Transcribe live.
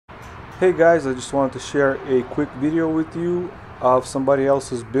Hey guys, I just wanted to share a quick video with you of somebody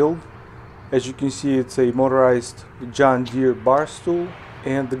else's build. As you can see, it's a motorized John Deere bar stool,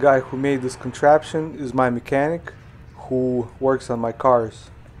 and the guy who made this contraption is my mechanic who works on my cars.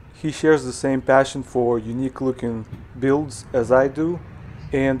 He shares the same passion for unique looking builds as I do,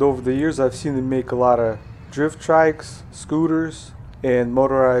 and over the years I've seen him make a lot of drift trikes, scooters, and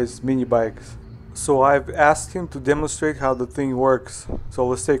motorized mini bikes. So I've asked him to demonstrate how the thing works, so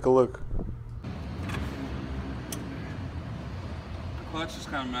let's take a look. The clutch is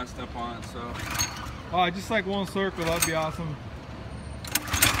kind of messed up on it, so. Just like one circle, that'd be awesome.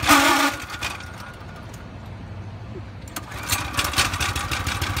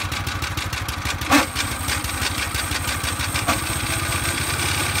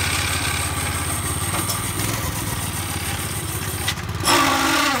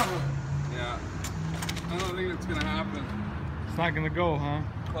 Yeah, I don't think it's gonna happen. It's not gonna go, huh?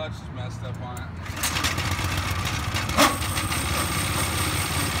 The clutch is messed up on it.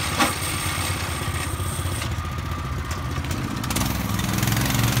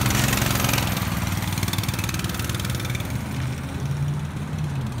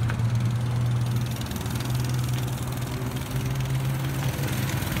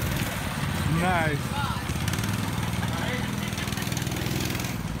 Nice.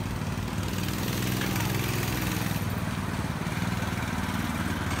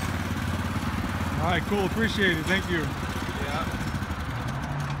 All right, cool. Appreciate it. Thank you.